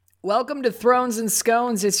Welcome to Thrones and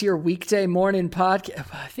Scones. It's your weekday morning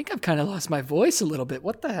podcast. I think I've kind of lost my voice a little bit.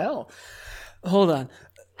 What the hell? Hold on.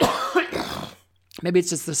 Maybe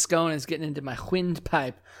it's just the scone is getting into my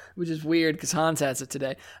windpipe, which is weird because Hans has it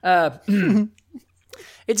today.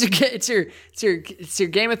 It's your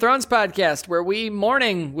Game of Thrones podcast where we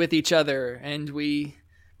morning with each other and we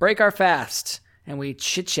break our fast and we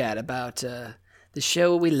chit chat about the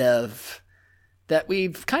show we love. That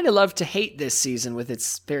we've kind of loved to hate this season with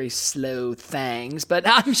its very slow things, but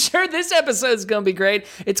I'm sure this episode is going to be great.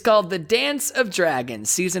 It's called The Dance of Dragons,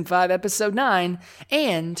 Season 5, Episode 9,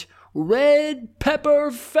 and Red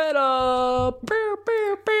Pepper Feta.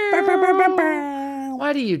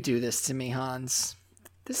 Why do you do this to me, Hans?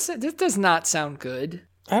 This does not sound good.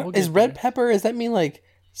 Is red pepper, does that mean like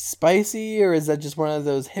spicy, or is that just one of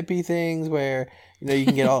those hippie things where... You know, you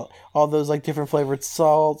can get all those like different flavored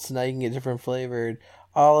salts. Now you can get different flavored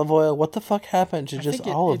olive oil. What the fuck happened to just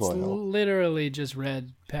olive oil? It's literally just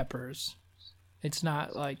red peppers. It's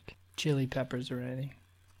not like chili peppers or anything.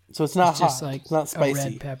 So it's not hot. Just like it's not spicy. A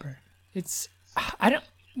red pepper.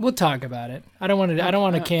 We'll talk about it. I don't want to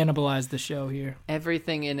cannibalize the show here.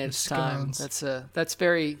 Everything in its time. That's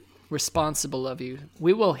very responsible of you.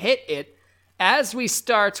 We will hit it. As we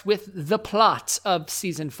start with the plot of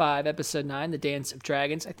Season 5, Episode 9, The Dance of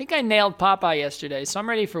Dragons. I think I nailed Popeye yesterday, so I'm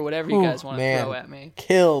ready for whatever you guys want to throw at me.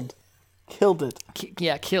 Killed it.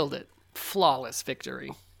 Killed it. Flawless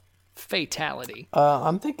victory. Fatality.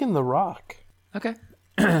 I'm thinking The Rock. Okay.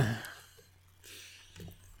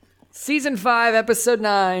 Season 5, Episode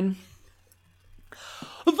 9.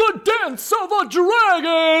 The Dance of a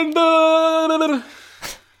Dragon!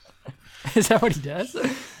 Is that what he does?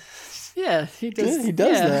 Yeah, he does. Yeah, he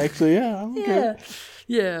does that, actually, yeah. Okay.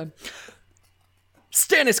 Yeah.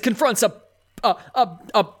 Stannis confronts a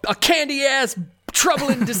candy-ass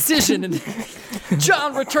troubling decision, and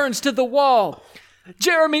Jon returns to the wall.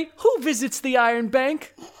 Jeremy, who visits the Iron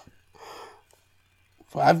Bank?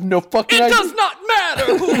 I have no fucking idea. It does not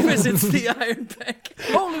matter who visits the Iron Bank.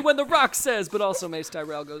 Only when The Rock says, but also Mace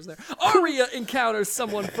Tyrell goes there. Arya encounters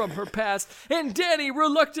someone from her past, and Dany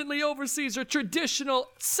reluctantly oversees her traditional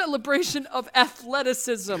celebration of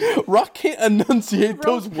athleticism. Rock can't enunciate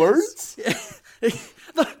those words?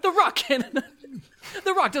 The Rock can't.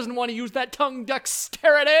 The Rock doesn't want to use that tongue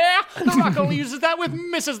dexterity. The Rock only uses that with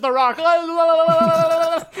Mrs. The Rock.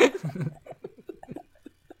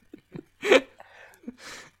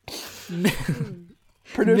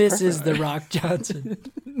 Mrs. The Rock Johnson.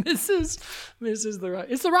 Mrs. The Rock.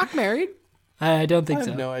 Is The Rock married? I don't think I so.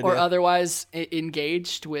 have no idea. Or otherwise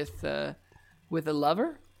engaged with a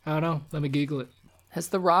lover? I don't know. Let me Google it. Has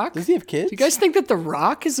The Rock? Does he have kids? Do you guys think that The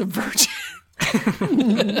Rock is a virgin?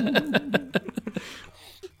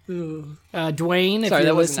 Dwayne, if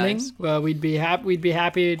you're listening, nice. well, we'd be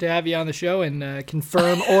happy to have you on the show and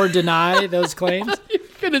confirm or deny those claims.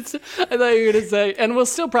 I thought you were gonna say, and we'll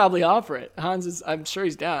still probably offer it. Hans is, I'm sure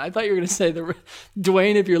he's down. I thought you were gonna say,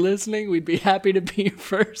 Dwayne, if you're listening, we'd be happy to be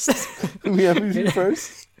first. We'd be happy to be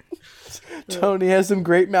first. Tony has some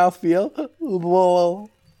great mouthfeel.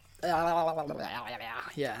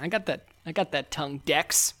 Yeah, I got that tongue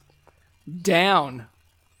dex down.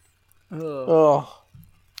 Oh.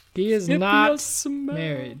 He is not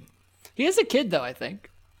married. He has a kid, though, I think.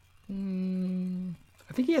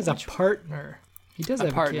 I think he has a partner. He does have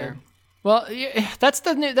a partner. Kid. Well, yeah, that's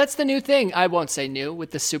the new thing. I won't say new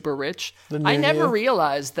with the super rich. I never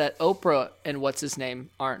realized that Oprah and what's his name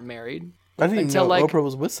aren't married. I didn't even know Oprah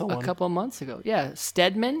was with someone a couple of months ago. Yeah,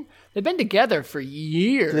 Stedman. They've been together for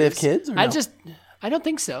years. Do they have kids? Or no? I don't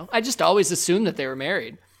think so. I just always assumed that they were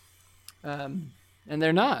married. And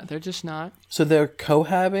they're not. They're just not. So they're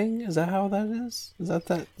cohabbing? Is that how that is? Is that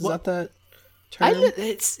that term?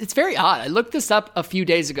 It's very odd. I looked this up a few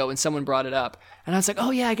days ago when someone brought it up. And I was like,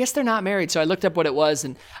 oh, yeah, I guess they're not married. So I looked up what it was.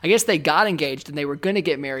 And I guess they got engaged and they were going to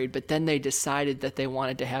get married. But then they decided that they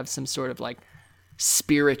wanted to have some sort of like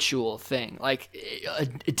spiritual thing, like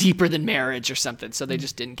deeper than marriage or something. So they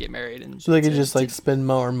just didn't get married. And so they could just like spend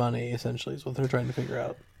more money, essentially, is what they're trying to figure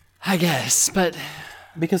out. I guess. But...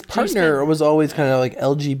 Because partner was always kind of like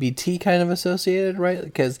LGBT kind of associated, right?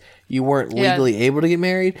 Because you weren't legally able to get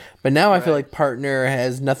married. But now I feel like partner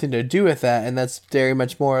has nothing to do with that. And that's very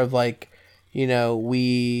much more of like, you know,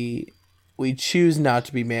 we choose not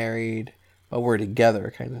to be married, but we're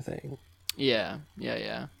together kind of thing. Yeah.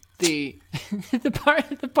 The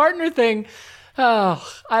partner thing, oh,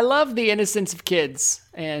 I love the innocence of kids.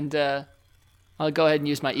 And I'll go ahead and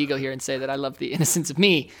use my ego here and say that I love the innocence of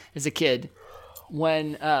me as a kid.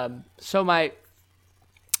 When so my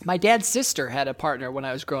dad's sister had a partner when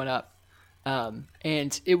I was growing up,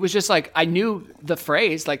 And it was just like, I knew the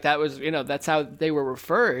phrase, like that was, that's how they were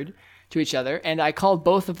referred to each other. And I called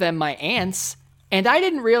both of them my aunts. And I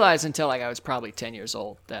didn't realize until like I was probably 10 years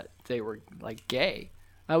old that they were like gay.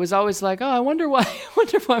 I was always like, oh, I wonder why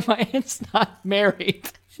my aunt's not married.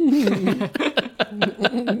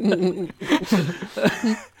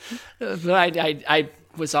 But I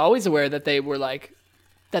was always aware that they were like,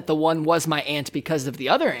 that the one was my aunt because of the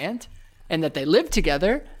other aunt and that they lived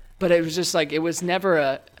together. But it was just like, it was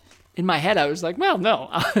never in my head, I was like, well, no.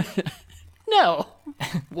 No.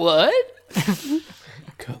 What?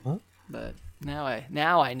 Come on. But now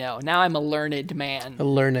I know. Now I'm a learned man. A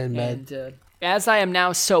learned man. And as I am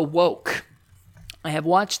now so woke, I have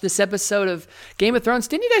watched this episode of Game of Thrones.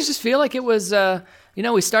 Didn't you guys just feel like it was,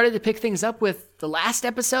 we started to pick things up with the last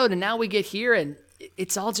episode and now we get here and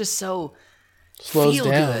it's all just so slows feel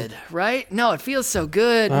down. Good, right? No, it feels so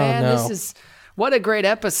good, man. No. This is, what a great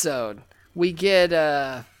episode. We get,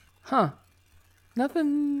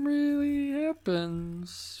 nothing really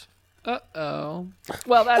happens. Uh-oh.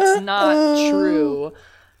 Well, that's not true.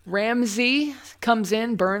 Ramsay comes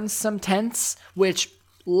in, burns some tents, which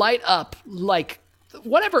light up like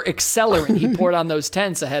whatever accelerant he poured on those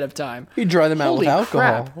tents ahead of time. You dry them out Holy with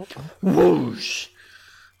alcohol. Crap. Whoosh.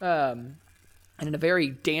 And in a very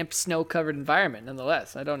damp, snow-covered environment,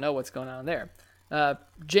 nonetheless. I don't know what's going on there.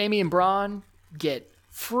 Jaime and Bronn get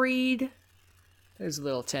freed. There's a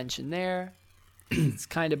little tension there. It's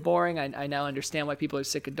kind of boring. I now understand why people are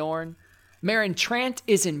sick of Dorne. Meryn Trant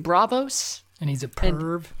is in Braavos. And he's a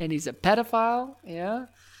perv. And he's a pedophile. Yeah.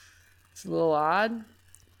 It's a little odd.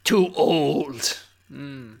 Too old.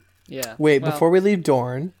 Yeah. Wait, before we leave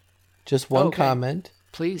Dorne, just one Okay. comment.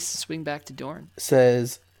 Please swing back to Dorne.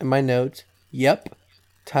 Says in my notes, yep,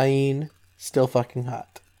 Tyene still fucking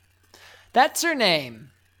hot. That's her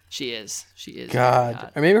name. She is. Very God.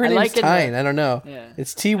 hot. Or maybe her I name's like it Tyne. that- I don't know. Yeah.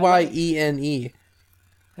 It's Tyene.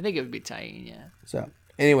 I think it would be Tyene, yeah. So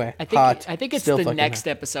anyway, I think hot. I think it's still the fucking next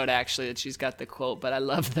hot. episode actually that she's got the quote, but I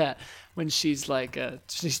love that when she's like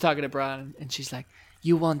she's talking to Bronn and she's like,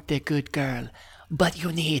 "You want the good girl, but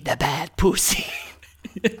you need the bad pussy."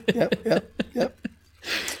 Yep.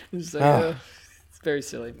 It's like, it's very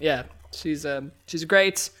silly. Yeah, she's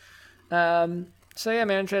great. So yeah,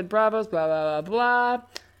 Meryn Trant Braavos, blah blah blah blah,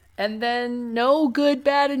 and then no good,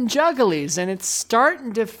 bad, and jugglies, and it's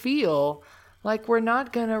starting to feel like we're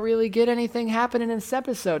not gonna really get anything happening in this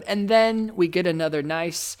episode, and then we get another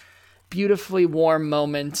nice, beautifully warm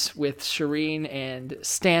moment with Shireen and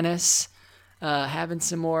Stannis having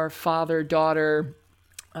some more father-daughter,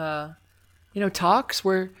 talks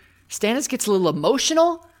where Stannis gets a little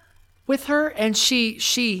emotional with her, and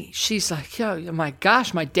she's like, "Oh my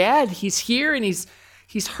gosh, my dad, he's here and he's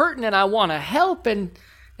hurting, and I want to help," and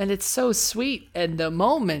it's so sweet, and the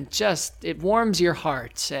moment just it warms your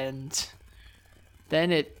heart, and then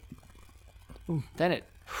it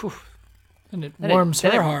And it warms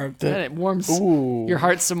her heart. Then it warms Ooh. your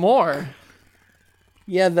heart some more.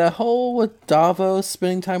 Yeah, the whole with Davos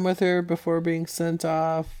spending time with her before being sent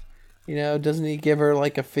off. Doesn't he give her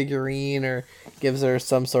like a figurine or gives her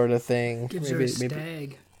some sort of thing? Gives her a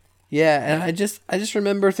stag. Yeah, and I just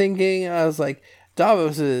remember thinking, I was like,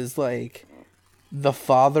 Davos is like the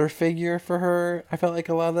father figure for her. I felt like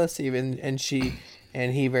a lot of this, and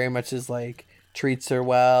he very much is like treats her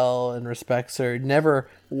well and respects her. Never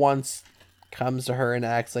once comes to her and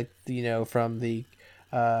acts like from the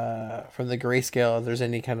grayscale if there's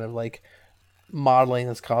any kind of like modeling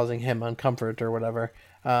that's causing him uncomfort or whatever.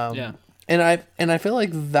 Yeah. And I feel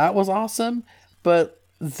like that was awesome, but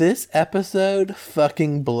this episode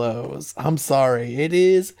fucking blows. I'm sorry. It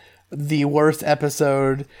is the worst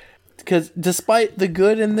episode because despite the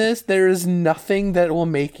good in this, there is nothing that will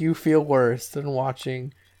make you feel worse than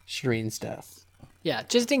watching Shireen's death. Yeah,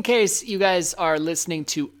 just in case you guys are listening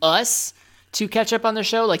to us to catch up on the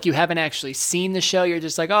show, like you haven't actually seen the show, you're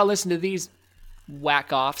just like, oh, listen to these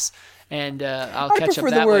whack-offs, and I'll catch up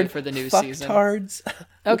that way for the new season. Fucktards.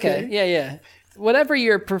 Okay, yeah. Whatever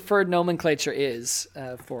your preferred nomenclature is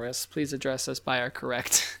for us, please address us by our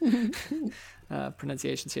correct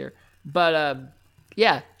pronunciations here. But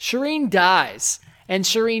yeah, Shireen dies. And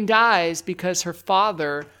Shireen dies because her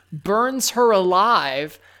father burns her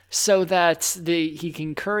alive so that he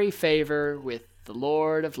can curry favor with the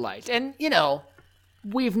Lord of Light. And,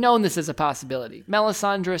 we've known this as a possibility.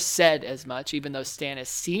 Melisandre said as much, even though Stannis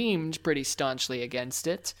seemed pretty staunchly against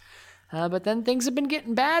it. But then things have been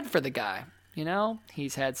getting bad for the guy.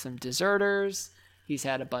 He's had some deserters. He's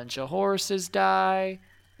had a bunch of horses die.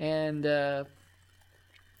 And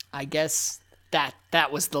I guess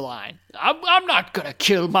that was the line. I'm not going to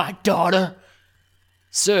kill my daughter.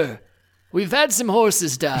 Sir, We've had some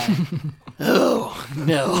horses die. Oh,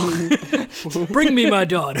 no. Bring me my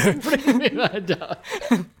daughter. Bring me my daughter.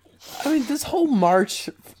 I mean, this whole march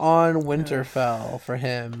on Winterfell for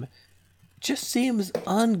him just seems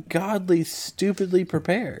ungodly, stupidly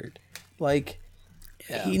prepared. Like,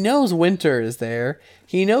 he knows winter is there.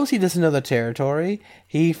 He knows he doesn't know the territory.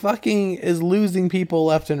 He fucking is losing people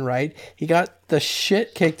left and right. He got the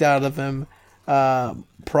shit kicked out of him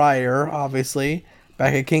prior, obviously,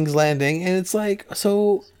 back at King's Landing. And it's like,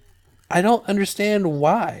 so I don't understand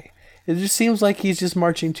why. It just seems like he's just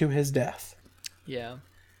marching to his death. Yeah.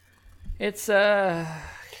 It's,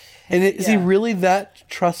 is he really that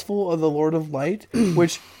trustful of the Lord of Light?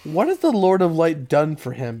 What has the Lord of Light done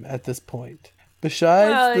for him at this point?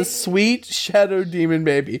 Besides the sweet shadow demon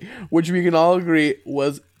baby, which we can all agree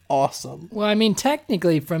was awesome. Well, I mean,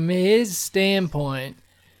 technically, from his standpoint,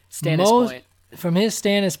 from his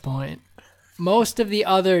Stannis point, most of the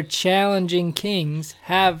other challenging kings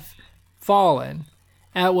have fallen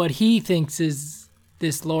at what he thinks is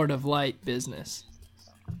this Lord of Light business.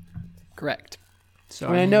 Correct. So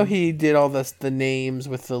I know he did all the names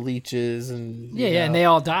with the leeches and and they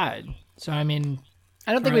all died. So I mean,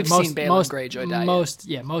 I don't think we've seen Balon Greyjoy die.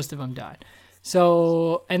 Most of them died.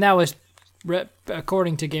 So, and that was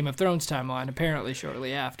according to Game of Thrones timeline, apparently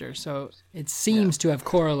shortly after. So it seems to have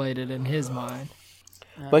correlated in his mind.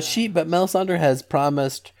 But Melisandre has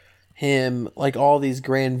promised him like all these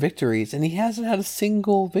grand victories, and he hasn't had a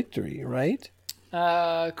single victory, right?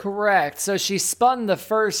 Correct. So she spun the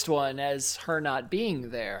first one as her not being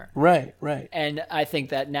there. Right. And I think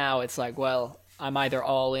that now it's like, well, I'm either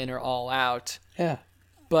all in or all out. Yeah.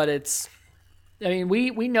 But I mean,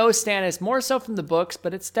 we know Stannis more so from the books,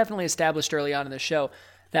 but it's definitely established early on in the show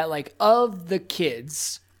that, like, of the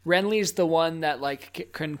kids, Renly's the one that, like,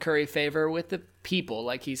 can curry favor with the people.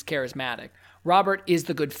 Like, he's charismatic. Robert is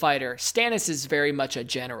the good fighter. Stannis is very much a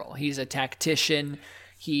general. He's a tactician.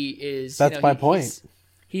 He is. That's my point.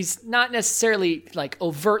 He's not necessarily like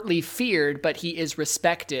overtly feared, but he is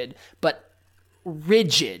respected, but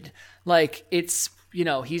rigid. Like it's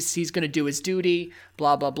he's going to do his duty,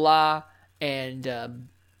 blah blah blah, and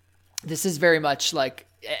this is very much like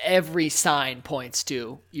every sign points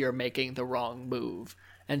to you're making the wrong move,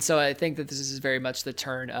 and so I think that this is very much the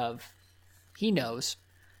turn of he knows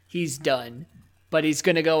he's done, but he's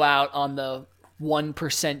going to go out on the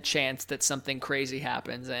 1% chance that something crazy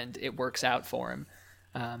happens and it works out for him.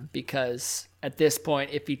 Because at this point,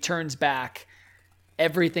 if he turns back,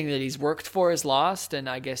 everything that he's worked for is lost. And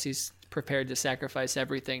I guess he's prepared to sacrifice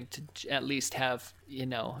everything to at least have,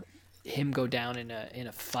 him go down in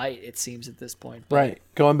a fight, it seems at this point. But, right.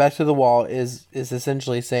 Going back to the wall is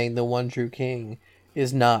essentially saying the one true king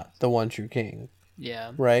is not the one true king.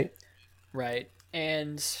 Yeah. Right.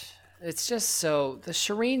 And it's just so the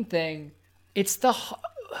Shireen thing, it's the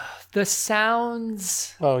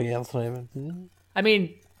sounds. Oh yeah, that's what I mean. I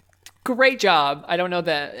mean, great job. I don't know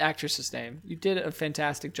the actress's name. You did a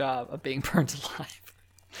fantastic job of being burned alive.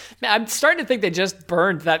 Man, I'm starting to think they just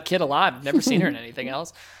burned that kid alive. I've never seen her in anything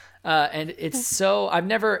else. And it's so I've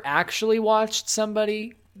never actually watched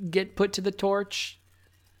somebody get put to the torch,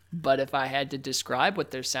 but if I had to describe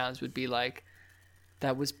what their sounds would be like,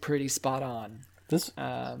 that was pretty spot on.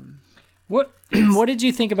 What did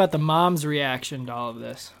you think about the mom's reaction to all of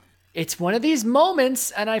this? It's one of these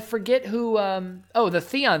moments, and I forget who. The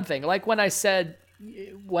Theon thing. Like when I said,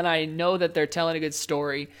 when I know that they're telling a good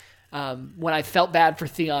story, when I felt bad for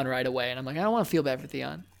Theon right away, and I'm like, I don't want to feel bad for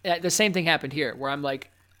Theon. The same thing happened here, where I'm like,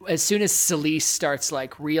 as soon as Selyse starts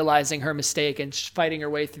like realizing her mistake and fighting her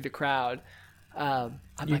way through the crowd, I'm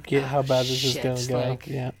you like, get how bad this is going to go. Like,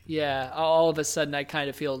 yeah. All of a sudden, I kind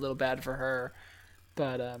of feel a little bad for her,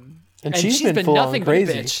 but and she's been nothing but a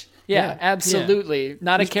bitch. Yeah, absolutely. Yeah.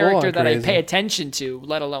 Not a character that I pay attention to,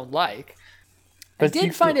 let alone like. But I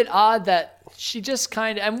did find it odd that she just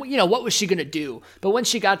kind of, and what was she going to do? But when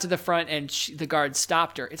she got to the front and the guards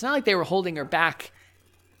stopped her, it's not like they were holding her back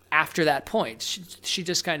after that point. She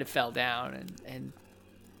just kind of fell down and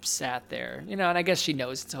sat there. And I guess she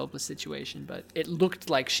knows it's a hopeless situation, but it looked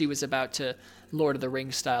like she was about to Lord of the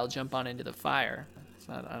Rings style jump on into the fire.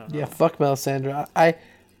 So I don't know. Yeah, fuck Melisandre.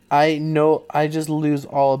 I know I just lose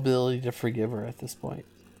all ability to forgive her at this point.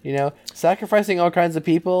 Sacrificing all kinds of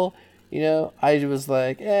people, I was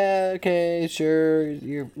like, okay, sure,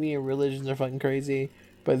 your religions are fucking crazy.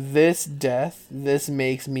 But this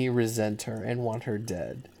makes me resent her and want her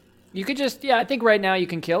dead. You could just, I think right now you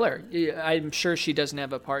can kill her. I'm sure she doesn't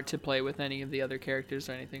have a part to play with any of the other characters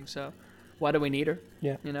or anything, so why do we need her?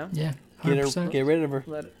 Yeah. Yeah, 100%. Get rid of her.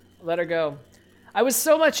 Let her go. I was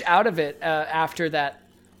so much out of it after that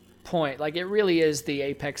point. Like, it really is the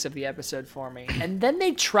apex of the episode for me. And then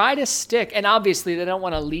they try to stick, and obviously they don't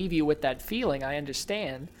want to leave you with that feeling, I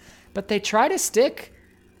understand, but they try to stick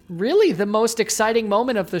really the most exciting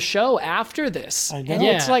moment of the show after this. I know. And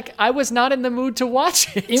it's like, I was not in the mood to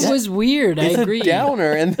watch it. It was weird. I agree. It's a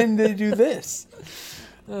downer, and then they do this.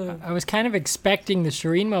 I was kind of expecting the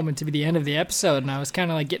Shireen moment to be the end of the episode, and I was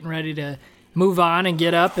kind of like getting ready to move on and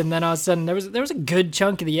get up, and then all of a sudden there was a good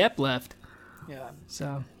chunk of the ep left. Yeah.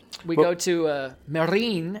 So we go to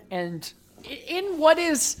Meereen, and in what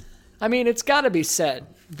is, I mean, it's got to be said,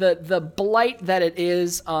 the blight that it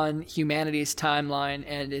is on humanity's timeline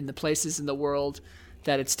and in the places in the world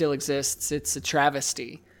that it still exists, it's a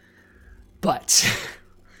travesty. But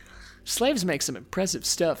slaves make some impressive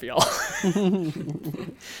stuff, y'all.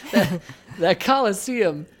 that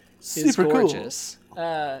Colosseum is Super gorgeous.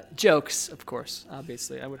 Cool. Jokes, of course,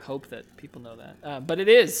 obviously. I would hope that people know that. But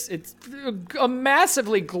it's a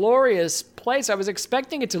massively glorious place. I was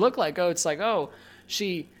expecting it to look like,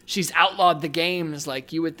 she's outlawed the games.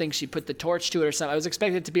 Like, you would think she put the torch to it or something. I was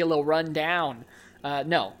expecting it to be a little run down.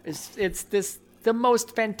 No, it's the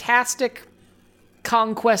most fantastic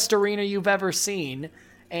conquest arena you've ever seen.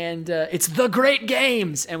 And it's the Great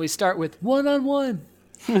Games. And we start with one-on-one.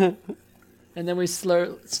 And then we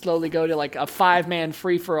slowly go to like a 5-man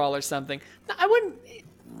free-for-all or something.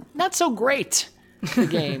 Not so great, the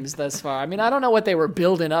games thus far. I mean, I don't know what they were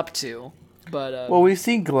building up to, but... well, we've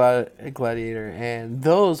seen Gladiator, and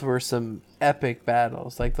those were some epic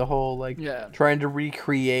battles. Like the whole, trying to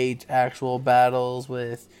recreate actual battles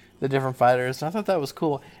with the different fighters. And I thought that was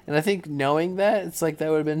cool. And I think knowing that, it's like that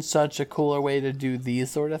would have been such a cooler way to do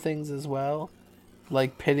these sort of things as well.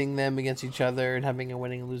 Like pitting them against each other and having a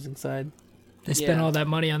winning and losing side. They spent all that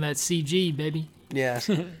money on that CG, baby. Yeah.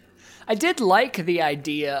 I did like the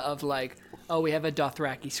idea of like, we have a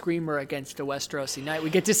Dothraki screamer against a Westerosi knight.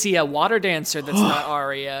 We get to see a water dancer that's not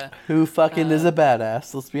Arya. Who fucking is a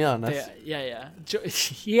badass, let's be honest. Yeah.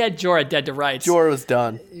 He had Jorah dead to rights. Jorah was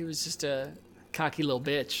done. He was just a cocky little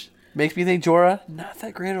bitch. Makes me think Jorah, not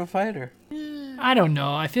that great of a fighter. I don't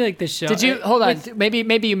know. I feel like this show... Did you... Hold on. Maybe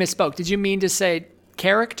you misspoke. Did you mean to say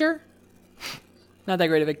character? Not that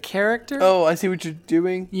great of a character. Oh, I see what you're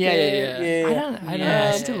doing. Yeah. I don't know.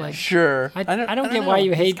 I still like. Sure. I don't get why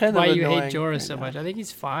you hate Jorah so much. I think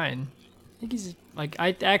he's fine. I think he's like,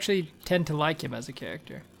 I actually tend to like him as a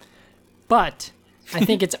character, but I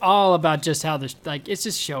think it's all about just how it's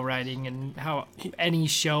just show writing and how any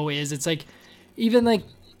show is. It's like even like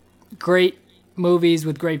great movies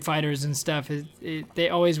with great fighters and stuff. They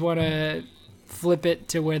always want to flip it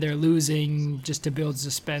to where they're losing just to build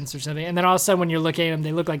suspense or something, and then all of a sudden when you're looking at them,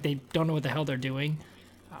 they look like they don't know what the hell they're doing.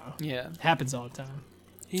 Yeah, it happens all the time.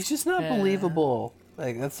 He's just not believable.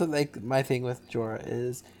 Like that's my thing with Jorah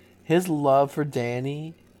is his love for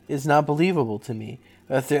Dany is not believable to me.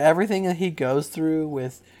 After everything that he goes through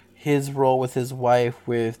with his role with his wife,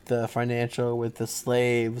 with the financial, with the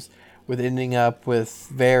slaves, with ending up with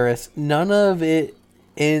Varys, none of it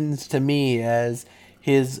ends to me as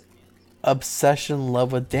his obsession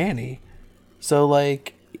love with Dany. So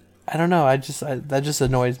like I don't know, that just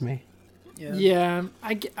annoys me. Yeah,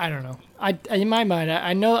 I don't know. In my mind,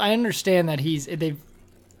 I understand that they've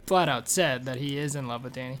flat out said that he is in love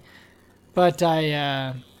with Dany, but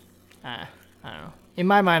I don't know. In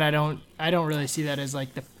my mind, I don't really see that as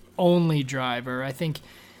like the only driver. I think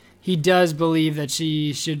he does believe that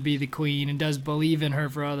she should be the queen and does believe in her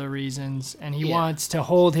for other reasons. And he wants to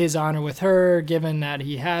hold his honor with her, given that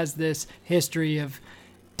he has this history of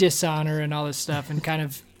dishonor and all this stuff, and kind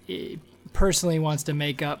of personally wants to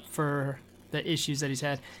make up for the issues that he's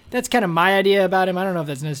had. That's kind of my idea about him. I don't know if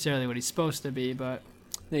that's necessarily what he's supposed to be, but...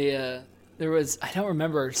 there was, I don't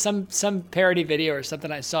remember, some parody video or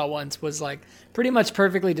something I saw once was like pretty much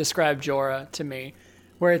perfectly described Jorah to me.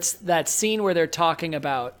 Where it's that scene where they're talking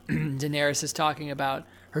about, Daenerys is talking about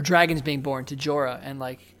her dragons being born to Jorah, and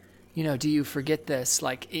like, do you forget this?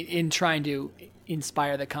 Like, in trying to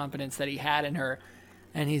inspire the confidence that he had in her.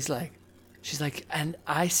 And she's like, and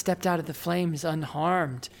I stepped out of the flames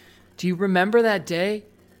unharmed. Do you remember that day?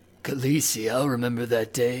 Khaleesi, I'll remember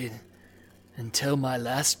that day until my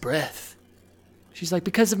last breath. She's like,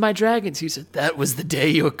 because of my dragons. He said, that was the day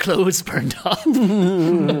your clothes burned off.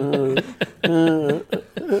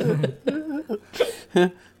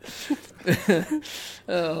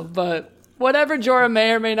 But whatever Jorah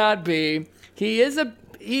may or may not be, he's a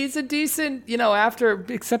decent, after,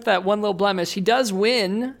 except that one little blemish, he does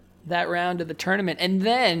win that round of the tournament and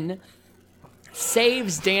then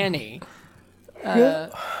saves Dany.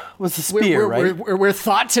 Was the spear, right? We're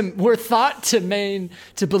thought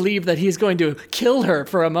to believe that he's going to kill her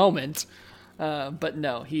for a moment. But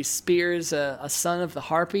no, he spears a son of the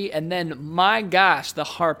Harpy, and then, my gosh, the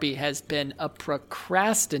Harpy has been a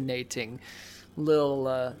procrastinating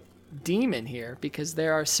little demon here because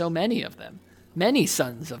there are so many of them. Many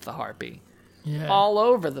sons of the Harpy. Yeah. All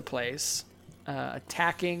over the place.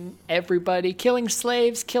 Attacking everybody, killing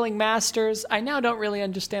slaves, killing masters. I now don't really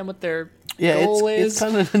understand what their goal is. It's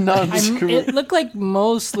kind of nondescript. It looked like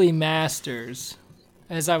mostly masters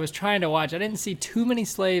as I was trying to watch. I didn't see too many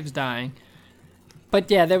slaves dying. But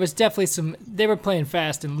yeah, there was definitely they were playing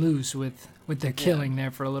fast and loose with their killing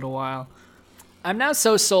there for a little while. I'm now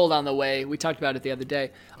so sold on the way, we talked about it the other day,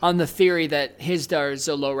 on the theory that Hizdar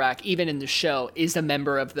Zolorak, even in the show, is a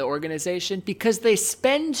member of the organization because they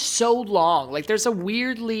spend so long. Like, there's a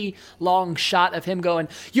weirdly long shot of him going,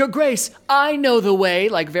 "Your Grace, I know the way,"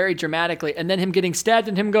 like very dramatically, and then him getting stabbed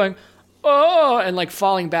and him going, "Oh," and like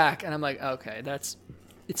falling back. And I'm like, okay,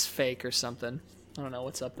 it's fake or something. I don't know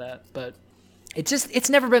what's up that, but it's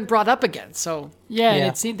never been brought up again. So yeah.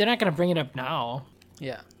 And they're not going to bring it up now.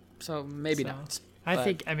 Yeah. So maybe not. I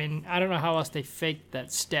don't know how else they faked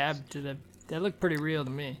that stab that looked pretty real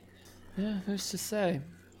to me. Yeah, who's to say?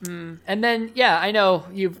 And then, yeah, I know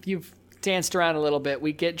you've danced around a little bit.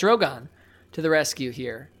 We get Drogon to the rescue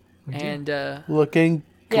here. And looking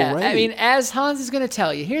great. Yeah, I mean, as Hans is going to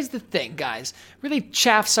tell you, here's the thing, guys. Really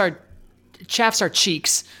chaffs our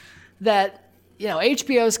cheeks that,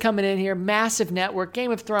 HBO's coming in here, massive network,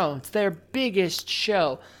 Game of Thrones, their biggest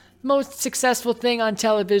show. Most successful thing on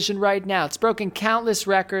television right now. It's broken countless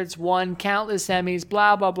records, won countless Emmys,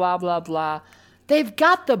 blah, blah, blah, blah, blah. They've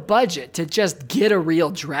got the budget to just get a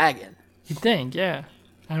real dragon. You'd think, yeah.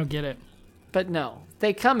 I don't get it. But no.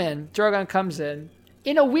 They come in, Drogon comes in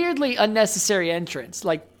a weirdly unnecessary entrance,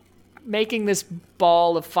 like making this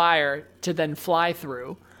ball of fire to then fly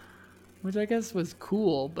through, which I guess was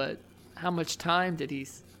cool, but how much time did he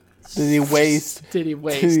waste?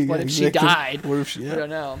 What if she died? I don't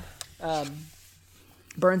know.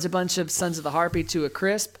 Burns a bunch of Sons of the Harpy to a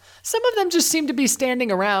crisp. Some of them just seem to be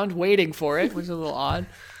standing around waiting for it, which is a little odd.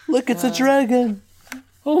 Look, it's a dragon.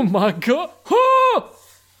 Oh my god.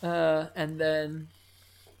 And then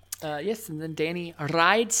Dany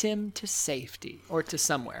rides him to safety, or to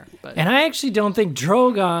somewhere. And I actually don't think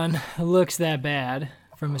Drogon looks that bad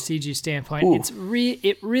from a CG standpoint. Ooh.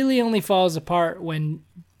 It really only falls apart when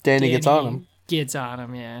Dany gets on him.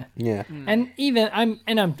 Yeah. Yeah. And even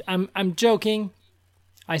I'm joking.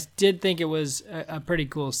 I did think it was a pretty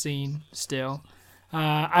cool scene still.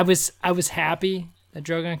 I was happy that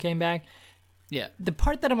Drogon came back. Yeah. The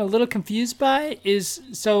part that I'm a little confused by is,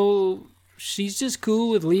 so she's just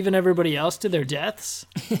cool with leaving everybody else to their deaths?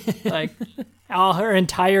 Like all her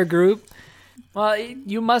entire group? Well,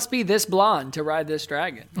 you must be this blonde to ride this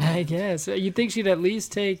dragon. I guess. You'd think she'd at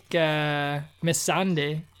least take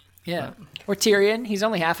Missandei. Yeah. Or Tyrion. He's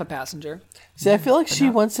only half a passenger. See, I feel like she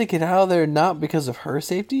wants to get out of there not because of her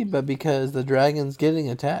safety, but because the dragon's getting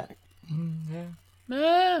attacked.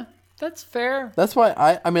 Yeah. That's fair. That's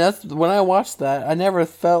why that's when I watched that, I never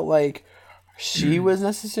felt like she was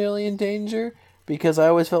necessarily in danger, because I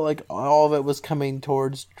always felt like all of it was coming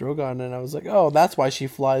towards Drogon, and I was like, oh, that's why she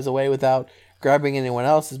flies away without grabbing anyone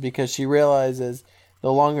else, is because she realizes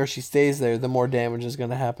the longer she stays there, the more damage is going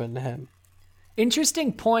to happen to him.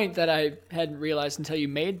 Interesting point that I hadn't realized until you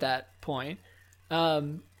made that point.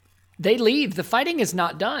 They leave. The fighting is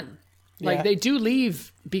not done. Like, they do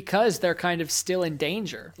leave because they're kind of still in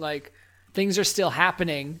danger. Like, things are still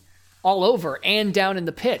happening all over and down in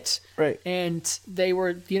the pit. Right. And they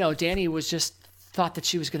were, Dany was just thought that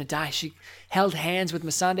she was going to die. She held hands with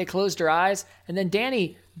Missandei, closed her eyes, and then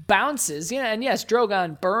Dany bounces. And yes,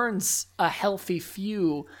 Drogon burns a healthy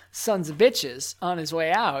few sons of bitches on his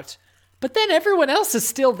way out. But then everyone else is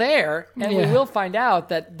still there, and we will find out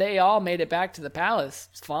that they all made it back to the palace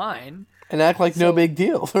fine. And act like no big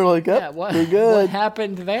deal. They're like, we're good. What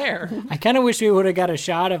happened there? I kind of wish we would have got a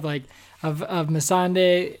shot of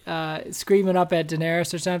Missandei screaming up at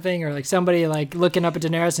Daenerys or something, or like somebody like looking up at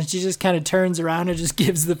Daenerys, and she just kind of turns around and just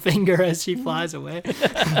gives the finger as she flies away.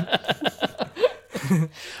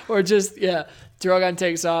 Or just, Drogon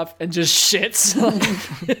takes off and just shits.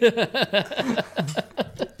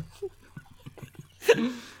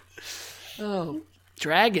 Oh,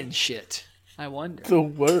 dragon shit. I wonder. The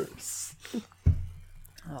worst.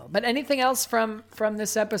 Oh, but anything else from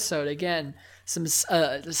this episode? Again, some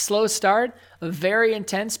slow start, a very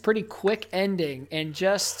intense, pretty quick ending, and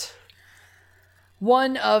just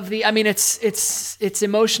one of the. I mean, it's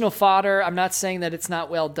emotional fodder. I'm not saying that it's not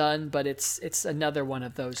well done, but it's another one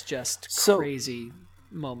of those just crazy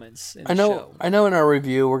moments in the show. I know. In our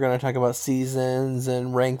review, we're going to talk about seasons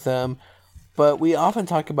and rank them. But we often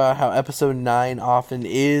talk about how episode 9 often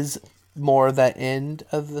is more that end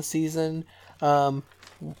of the season. Do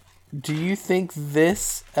you think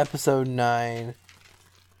this episode 9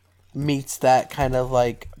 meets that kind of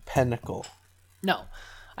like pinnacle? No.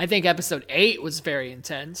 I think episode 8 was very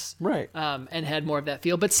intense. Right. And had more of that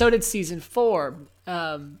feel. But so did season 4.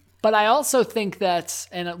 But I also think that,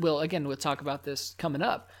 and we'll talk about this coming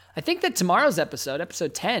up, I think that tomorrow's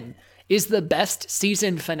episode 10, is the best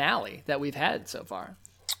season finale that we've had so far.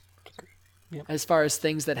 Yep. As far as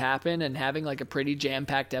things that happen and having like a pretty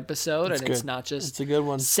jam-packed episode, it's not just it's a good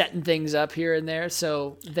one. Setting things up here and there.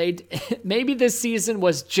 So maybe this season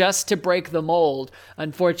was just to break the mold.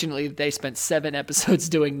 Unfortunately, they spent 7 episodes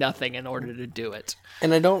doing nothing in order to do it.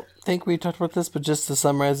 And I don't think we talked about this, but just to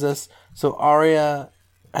summarize this, so Arya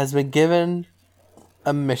has been given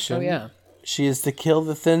a mission. Oh yeah, she is to kill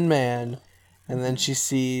the Thin Man, and then she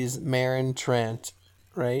sees Meryn Trant,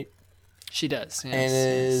 right? She does, yes, and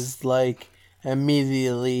is like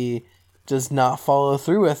immediately does not follow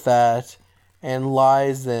through with that and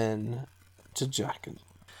lies in to Jaqen.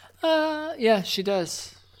 Yeah, she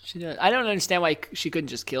does. I don't understand why she couldn't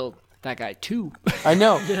just kill that guy too. I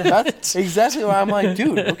know. That's exactly why I'm like,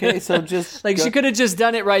 dude, okay, so just like she could have just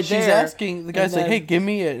done it right there. She's asking, the guy's like, hey, give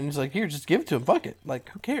me it, and he's like, here, just give it to him, fuck it. Like,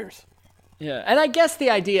 who cares? Yeah, and I guess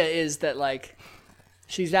the idea is that like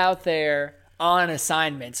she's out there on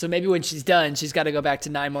assignment, so maybe when she's done, she's got to go back to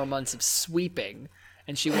 9 more months of sweeping,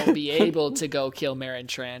 and she won't be able to go kill Meryn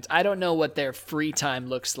Trant. I don't know what their free time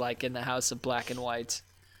looks like in the House of Black and White.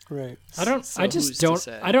 Right. I don't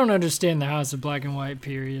understand the House of Black and White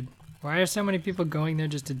period. Why are so many people going there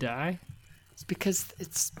just to die? It's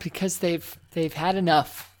because they've had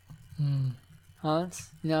enough. Huh?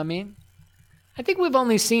 You know what I mean? I think we've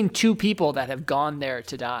only seen 2 people that have gone there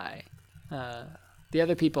to die. The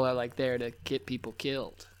other people are like there to get people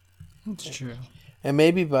killed. That's true. And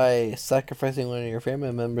maybe by sacrificing one of your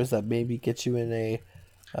family members, that maybe gets you in a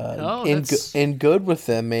in good with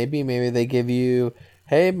them. Maybe they give you,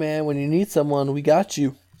 hey man, when you need someone, we got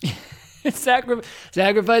you.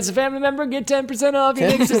 Sacrifice a family member, get 10% off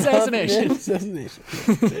your next assassination.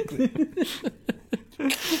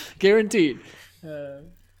 Guaranteed.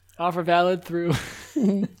 Offer valid through.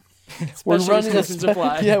 We're running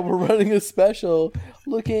a special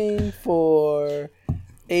looking for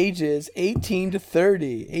ages 18 to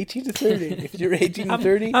 30. 18 to 30. If you're 18 to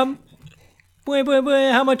 30. Wait.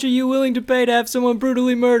 How much are you willing to pay to have someone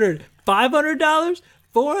brutally murdered? $500?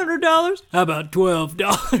 $400? How about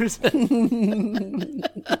 $12?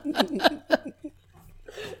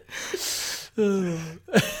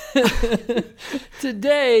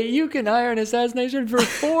 Today, you can hire an assassination for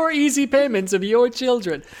 4 easy payments of your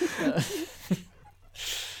children.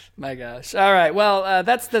 My gosh. All right. Well,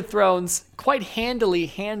 that's the Thrones quite handily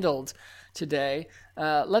handled today.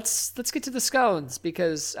 Let's get to the scones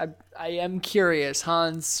because I am curious.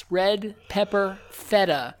 Hans, red pepper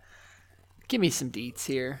feta. Give me some deets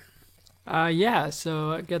here. Yeah.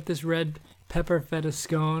 So I got this red pepper feta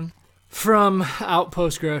scone from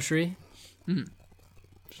Outpost Grocery.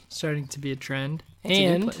 Starting to be a trend,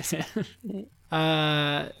 and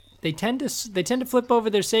they tend to flip over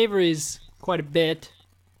their savories quite a bit,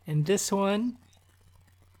 and this one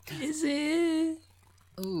is it.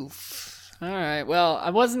 Oof. All right. Well, I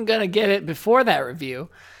wasn't gonna get it before that review.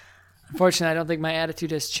 Unfortunately, I don't think my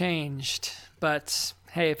attitude has changed. But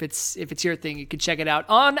hey, if it's your thing, you can check it out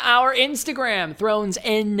on our Instagram, Thrones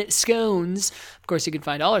and Scones. Of course, you can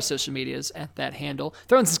find all our social medias at that handle,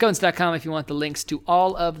 thronesandscones.com, if you want the links to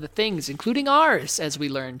all of the things, including ours, as we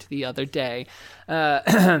learned the other day.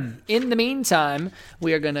 In the meantime,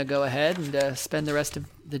 we are going to go ahead and spend the rest of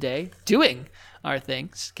the day doing our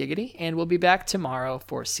things, giggity, and we'll be back tomorrow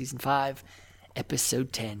for Season 5,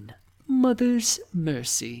 Episode 10, Mother's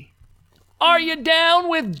Mercy. Are you down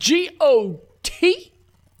with G-O-T?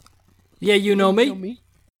 Yeah, you know me.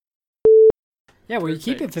 Yeah, well, you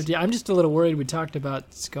keep it 50. I'm just a little worried we talked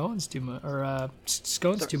about scones too much, or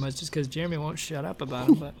scones too much, just because Jeremy won't shut up about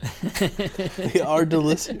them. But they are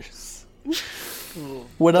delicious.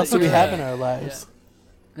 What else do we have in our lives?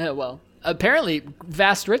 Yeah, well, apparently,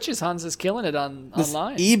 Vast Riches, Hans is killing it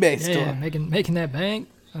online. eBay store. Yeah, making that bank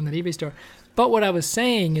on that eBay store. But what I was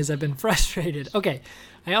saying is I've been frustrated. Okay,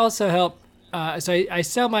 I also help. So I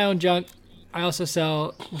sell my own junk. I also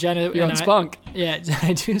sell Jenna. Your own spunk. Yeah,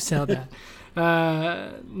 I do sell that.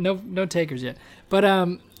 No takers yet. But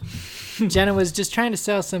Jenna was just trying to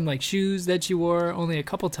sell some like shoes that she wore only a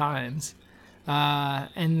couple times,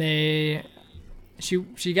 and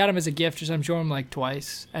she got them as a gift or something. She wore them like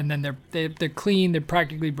twice, and then they're clean. They're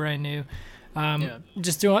practically brand new.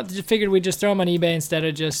 Just figured we'd just throw them on eBay instead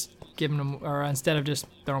of just giving them, or instead of just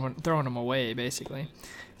throwing them away, basically.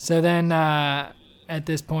 So then at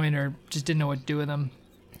this point, or just didn't know what to do with them.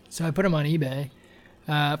 So I put them on eBay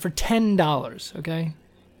for $10. Okay,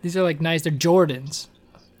 these are like nice. They're Jordans.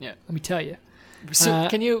 Yeah, let me tell you. So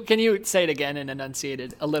can you say it again and enunciate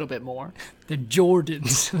it a little bit more? They're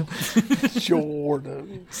Jordans.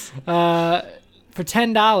 Jordans. For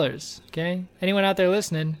 $10. Okay, anyone out there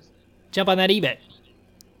listening, jump on that eBay.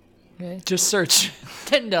 Okay, just search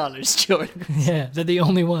 $10 Jordan. Yeah, they're the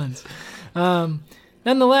only ones.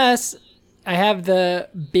 Nonetheless, I have the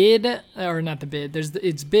bid, or not the bid.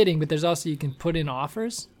 It's bidding, but there's also you can put in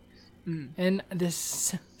offers. And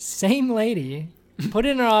this same lady put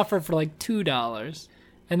in an offer for like $2.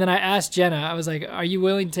 And then I asked Jenna, I was like, "Are you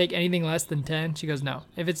willing to take anything less than 10?" She goes, "No.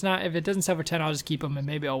 If it doesn't sell for 10, I'll just keep them and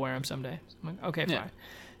maybe I'll wear them someday." I'm like, "Okay, fine." Yeah.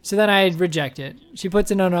 So then I reject it. She puts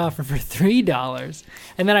in an offer for $3,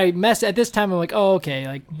 and then I mess. At this time, I'm like, "Oh, okay.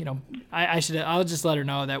 Like, you know, I'll just let her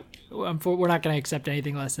know that we're not going to accept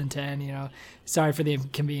anything less than 10. You know, sorry for the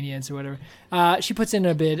inconvenience or whatever." She puts in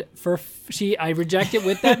a bid for. I reject it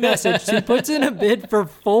with that message. She puts in a bid for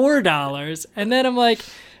 $4, and then I'm like,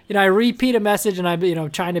 you know, I repeat a message, and I'm, you know,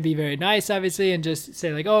 trying to be very nice, obviously, and just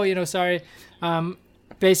say like, "Oh, you know, sorry."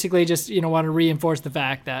 Basically just, you know, want to reinforce the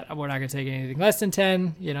fact that we're not going to take anything less than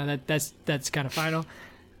 10. You know, that's kind of final.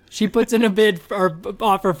 She puts in a bid or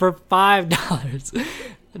offer for $5.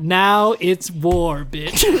 Now it's war,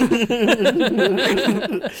 bitch.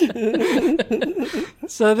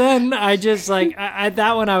 So then I just like, at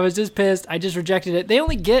that one I was just pissed. I just rejected it. They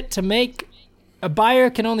only get to make, a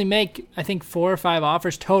buyer can only make, I think, 4 or 5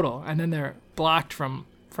 offers total, and then they're blocked from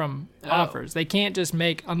offers. They can't just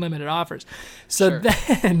make unlimited offers. So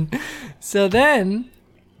then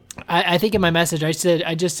I think in my message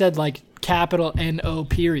I just said like capital NO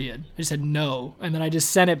period. I just said no, and then I just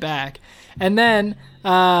sent it back. And then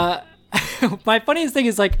my funniest thing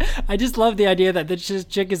is like, I just love the idea that this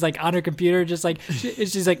chick is like on her computer, just like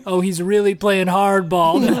she's like, "Oh, he's really playing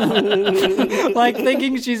hardball," like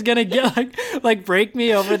thinking she's gonna get like break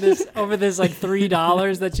me over this like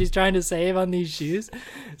 $3 that she's trying to save on these shoes.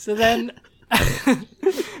 So then,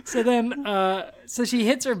 so she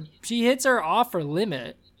hits her offer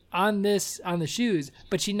limit on the shoes,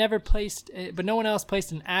 but no one else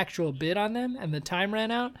placed an actual bid on them, and the time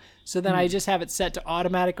ran out. So then I just have it set to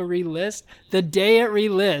automatic relist. The day it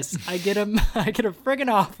relists, I get a friggin'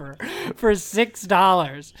 offer for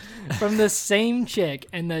 $6 from the same chick,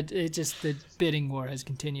 and the bidding war has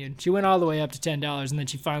continued. She went all the way up to $10, and then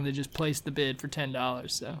she finally just placed the bid for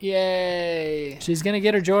 $10. So yay! She's gonna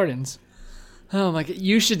get her Jordans. Oh my god!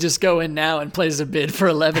 You should just go in now and place a bid for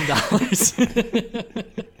 $11.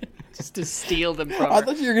 Just to steal them from her. I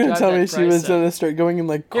thought you were going to tell me she was going to start going in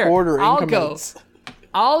like quarter increments.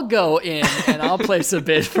 I'll go in and I'll place a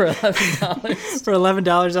bid for $11. For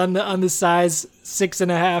 $11 on the size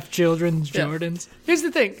 6.5 children's Jordans. Here's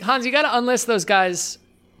the thing, Hans, you got to unlist those guys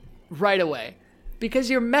right away because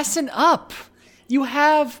you're messing up. You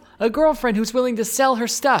have a girlfriend who's willing to sell her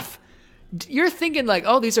stuff. You're thinking like,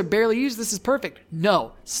 "Oh, these are barely used. This is perfect."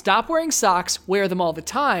 No. Stop wearing socks. Wear them all the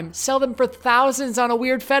time. Sell them for thousands on a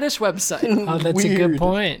weird fetish website. Oh, that's a good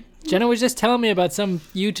point. Jenna was just telling me about some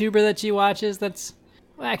YouTuber that she watches that's...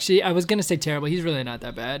 Well, actually, I was going to say terrible. He's really not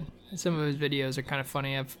that bad. Some of his videos are kind of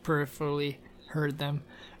funny. I've peripherally heard them.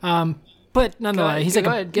 But nonetheless,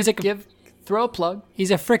 throw a plug.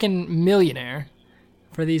 He's a freaking millionaire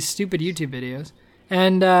for these stupid YouTube videos.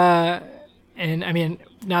 And I mean,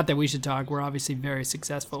 not that we should talk. We're obviously very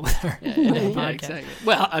successful with our podcast. Exactly.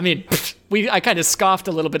 Well, I mean, I kind of scoffed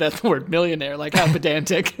a little bit at the word millionaire, like how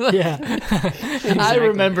pedantic. Yeah. Exactly. I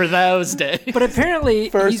remember those days. But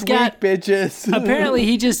apparently First week, bitches. Apparently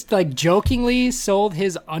he just like jokingly sold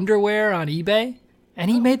his underwear on eBay,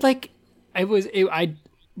 and he made like,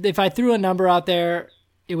 if I threw a number out there,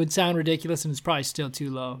 it would sound ridiculous, and it's probably still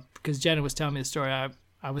too low because Jenna was telling me the story.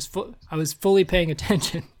 I was fully paying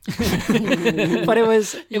attention, but it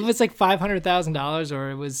was like $500,000,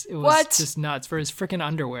 or it was what? Just nuts for his freaking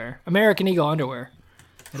underwear, American Eagle underwear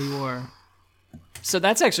that he wore. So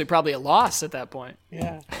that's actually probably a loss at that point.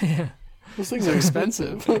 Yeah, those things are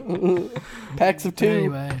expensive. Packs of 2.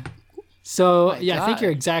 Anyway, so I think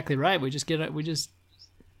you're exactly right. We just get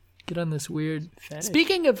on this weird fetish.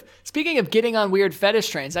 Speaking of getting on weird fetish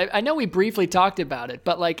trains, I know we briefly talked about it,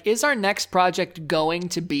 but like, is our next project going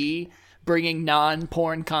to be bringing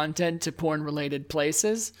non-porn content to porn-related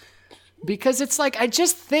places? Because it's like, I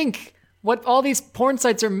just think what all these porn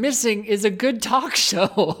sites are missing is a good talk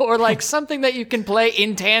show or like something that you can play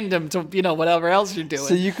in tandem to, you know, whatever else you're doing.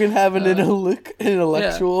 So you can have an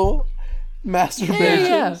intellectual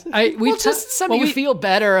masturbation. Just something you feel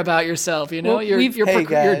better about yourself. You know,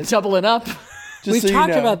 you're doubling up. We've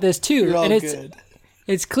talked about this too, and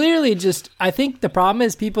it's clearly just. I think the problem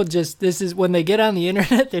is people this is when they get on the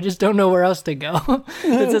internet, they just don't know where else to go.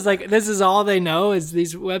 It's just like this is all they know is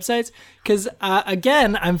these websites. Because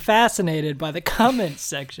again, I'm fascinated by the comments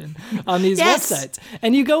section on these websites,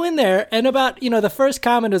 and you go in there, and about the first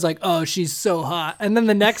comment is like, "Oh, she's so hot," and then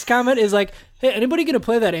the next comment is like, "Hey, anybody gonna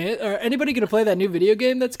play that? Or anybody gonna play that new video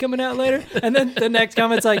game that's coming out later?" And then the next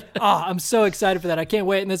comment's like, "Oh, I'm so excited for that! I can't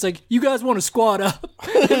wait!" And it's like, "You guys want to squad up?"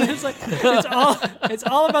 And it's like it's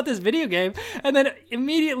all about this video game, and then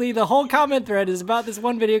immediately the whole comment thread is about this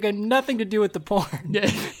one video game, nothing to do with the porn.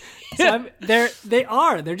 So they're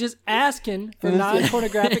just asking for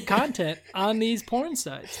non-pornographic content on these porn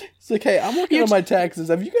sites. It's like, hey, I'm working on my taxes.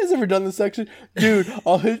 Have you guys ever done this section? Dude,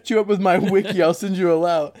 I'll hit you up with my wiki. I'll send you a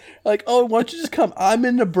out. Like, oh, why don't you just come? I'm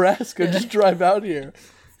in Nebraska. Just drive out here.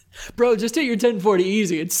 Bro, just take your 1040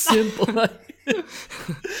 easy. It's simple.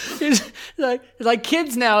 It's like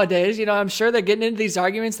kids nowadays, I'm sure they're getting into these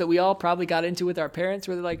arguments that we all probably got into with our parents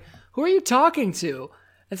where they're like, who are you talking to?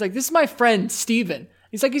 It's like, this is my friend, Steven.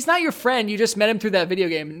 He's like, he's not your friend. You just met him through that video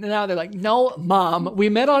game. And now they're like, no, Mom, we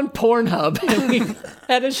met on Pornhub and we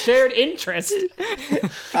had a shared interest.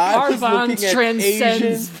 Our bond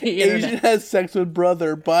transcends the internet. Asian has sex with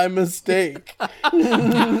brother by mistake.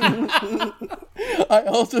 I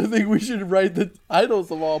also think we should write the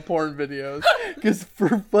titles of all porn videos. Because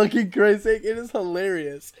for fucking Christ's sake, it is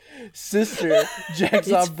hilarious. Sister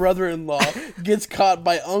jacks off brother-in-law, gets caught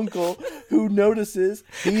by uncle who notices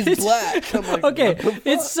he's black. I'm like, okay,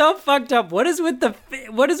 it's so fucked up. What is with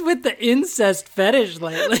the incest fetish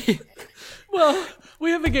lately? Well, we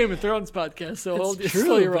have a Game of Thrones podcast, so I'll just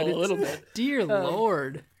slow your roll a little bit. Dear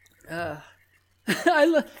Lord. Can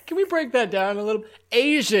we break that down a little?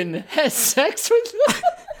 Asian has sex with them?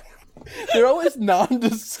 They're always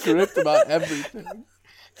nondescript about everything.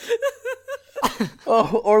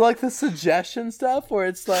 Oh, or like the suggestion stuff where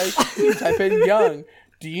it's like, you type in young.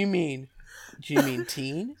 Do you mean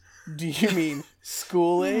teen? Do you mean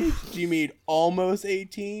school age? Do you mean almost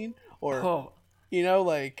 18? Or,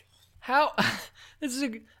 like... How...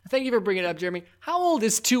 Thank you for bringing it up, Jeremy. How old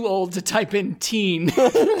is too old to type in teen?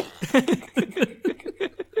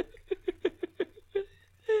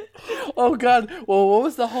 Oh, God. Well, what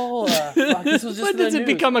was the whole... this was just when does it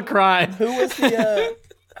become a crime? Who was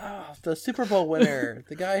the Super Bowl winner?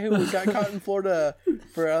 The guy who got caught in Florida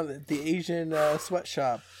for the Asian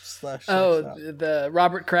sweatshop. The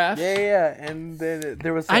Robert Kraft? Yeah. And then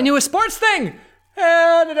there was... I knew a sports thing!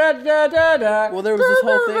 Well, there was this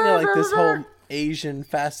whole thing, like this whole Asian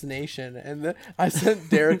fascination. And I sent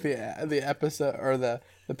Derek the episode, or the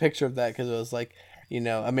picture of that, because it was like,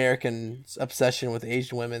 American obsession with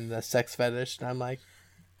Asian women, the sex fetish. And I'm like,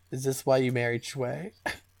 is this why you married Shui?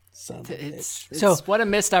 So what a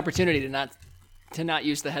missed opportunity to not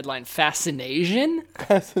use the headline Fascination?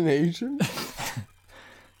 Fascination?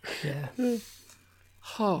 Yeah.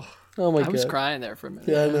 Oh my God. I was crying there for a minute.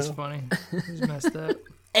 Yeah, that's funny. It was messed up.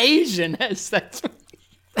 Asian has sex.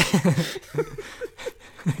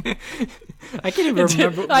 I can't even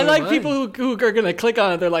remember. I like people who are going to click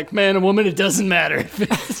on it. They're like, man, a woman, it doesn't matter.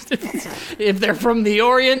 If they're from the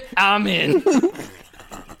Orient, I'm in.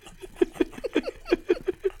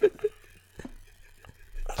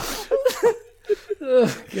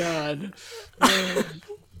 Oh, God.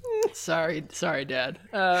 Sorry, Dad.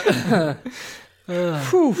 What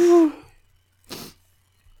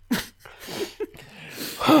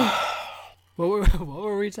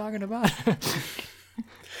were we talking about?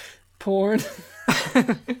 Porn.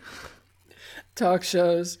 Talk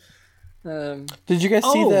shows. Did you guys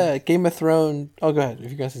see the Game of Thrones? Oh, go ahead.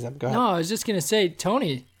 If you guys see something, go ahead. No, I was just gonna say,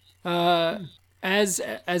 Tony, as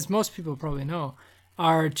most people probably know,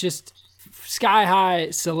 are just sky high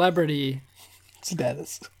celebrity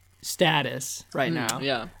status right now.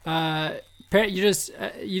 Yeah.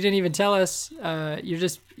 You didn't even tell us. You're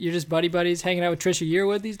just buddies hanging out with Trisha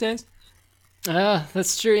Yearwood these days.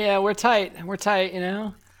 That's true. Yeah, we're tight.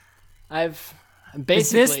 I've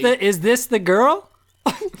basically. Is this the girl?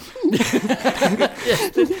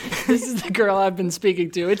 This is the girl I've been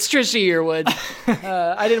speaking to. It's Trisha Yearwood.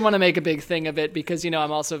 I didn't want to make a big thing of it because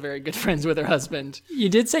I'm also very good friends with her husband. You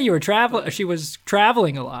did say you were traveling. She was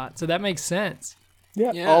traveling a lot, so that makes sense.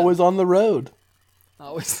 Yeah. Always on the road.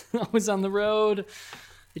 Always on the road.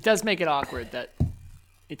 It does make it awkward that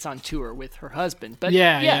it's on tour with her husband. But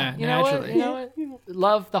yeah, naturally. You know what?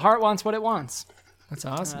 Love, the heart wants what it wants. That's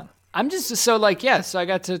awesome. I'm just so like, so I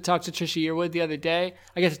got to talk to Trisha Yearwood the other day.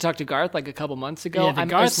 I got to talk to Garth like a couple months ago. Yeah, the I'm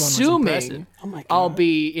Garth one was impressive. assuming Oh my God. I'll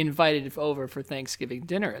be invited over for Thanksgiving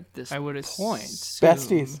dinner at this point.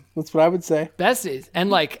 Besties. That's what I would say. Besties. And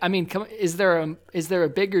like, I mean, is there a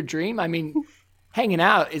bigger dream? I mean, hanging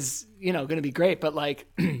out is, going to be great, but like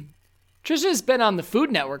Trisha's been on the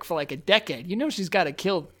Food Network for like a decade. She's got to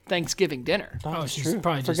kill Thanksgiving dinner. Oh, she's true.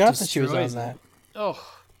 probably just Forgot that she was on destroys that.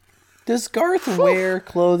 Oh. Does Garth wear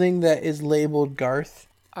clothing that is labeled Garth?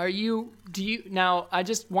 Now, I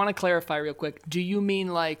just want to clarify real quick. Do you mean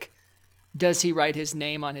like, does he write his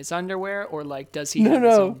name on his underwear, or like, does he have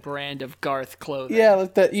his own brand of Garth clothing? Yeah,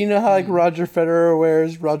 like that. You know how like Roger Federer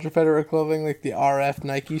wears Roger Federer clothing, like the RF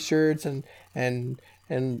Nike shirts and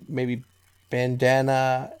maybe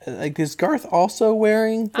bandana. Like, is Garth also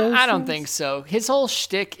wearing those I don't things? think so. His whole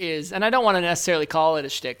shtick is, and I don't want to necessarily call it a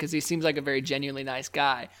shtick because he seems like a very genuinely nice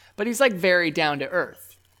guy, but he's like very down to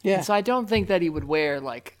earth. Yeah. And so I don't think that he would wear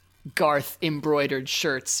like Garth embroidered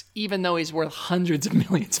shirts, even though he's worth hundreds of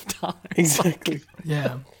millions of dollars. Exactly.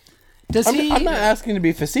 Yeah. I'm not asking to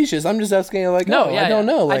be facetious. I'm just asking, like, I don't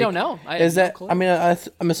know. Like, I don't know.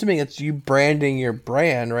 I'm assuming it's you branding your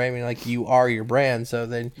brand, right? I mean, like, you are your brand. So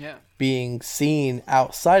then being seen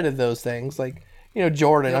outside of those things, like,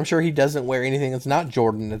 Jordan, I'm sure he doesn't wear anything that's not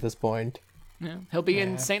Jordan at this point. Yeah. He'll be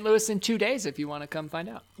in St. Louis in 2 days if you want to come find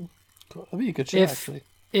out. Cool. That'd be a good show, actually.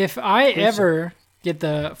 If I ever get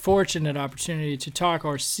the fortunate opportunity to talk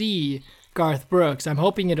or see Garth Brooks, I'm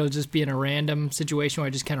hoping it'll just be in a random situation where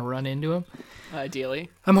I just kind of run into him. Ideally.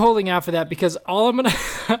 I'm holding out for that because all I'm going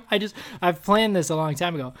to, I've planned this a long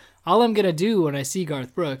time ago. All I'm going to do when I see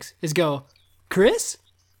Garth Brooks is go, Chris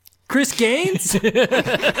Gaines?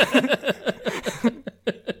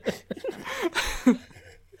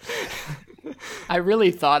 I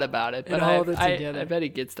really thought about it, but I bet he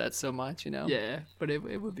gets that so much, Yeah, but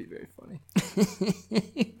it would be very funny.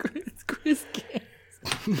 Chris Gaines.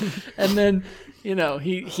 And then,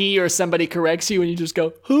 he or somebody corrects you and you just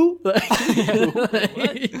go, who?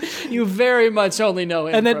 You very much only know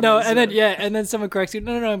him. And then someone corrects you.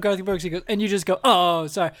 No, I'm Garth Brooks. He goes, and you just go, oh,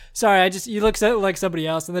 sorry. You look like somebody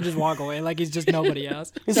else, and then just walk away like he's just nobody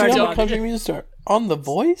else. Sorry, don't country music star on The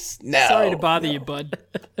Voice. No, sorry to bother you, bud.